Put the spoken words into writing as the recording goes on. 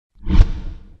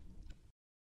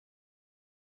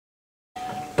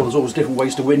there's always different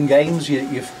ways to win games.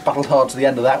 You've battled hard to the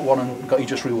end of that one and got your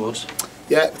just rewards.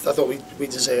 Yeah, I thought we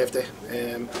deserved it.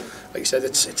 Like you said,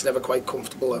 it's never quite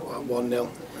comfortable at 1-0.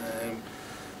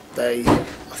 They,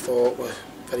 I thought, were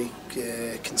very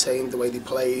contained the way they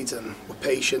played and were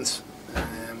patient.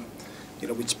 You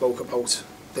know, we'd spoke about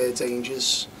their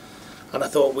dangers, and I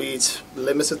thought we'd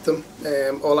limited them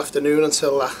all afternoon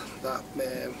until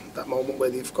that moment where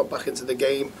they've got back into the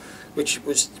game, which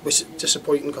was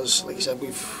disappointing because, like you said,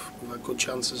 we've had good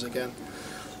chances again.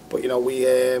 But you know, we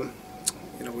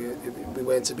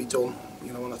weren't to be done.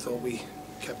 You know, and I thought we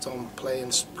kept on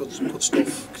playing good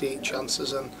stuff, creating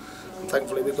chances, and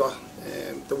thankfully we got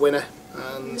the winner,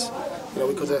 and you know,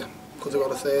 we could have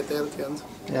got a third there at the end.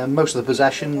 Yeah, most of the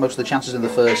possession, most of the chances in the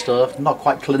first half, not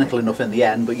quite clinical enough in the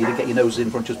end, but you did get your nose in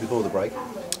front just before the break.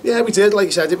 Yeah, we did. Like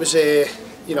you said, it was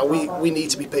you know, we need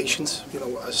to be patient. You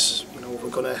know, as you know, we're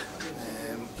gonna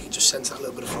you just sense that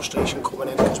little bit of frustration coming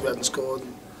in because we hadn't scored.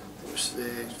 It was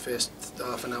the first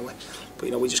half an hour, but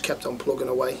you know, we just kept on plugging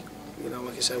away. You know,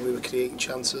 like I said, we were creating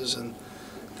chances, and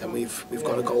then we've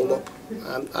got a goal up,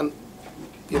 and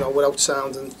you know, without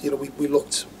sounding, you know, we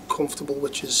looked comfortable,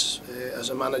 which is as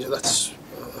a manager, that's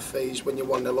a phase when you're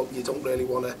 1-0 up, you don't really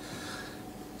want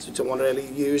to really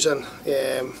use. And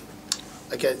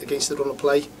again, against the run of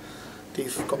play,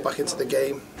 they've got back into the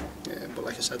game, but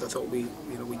like I said, I thought we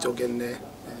dug in there,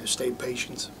 stayed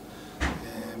patient,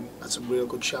 had some real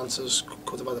good chances,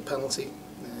 could have had a penalty,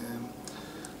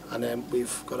 and then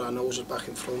we've got our noses back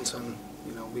in front, and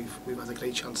you know, we've had a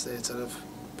great chance there to have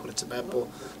put it to bed. But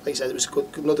like I said, it was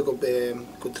another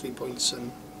good 3 points,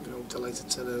 and you know, delighted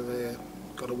to have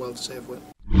got a well-deserved win.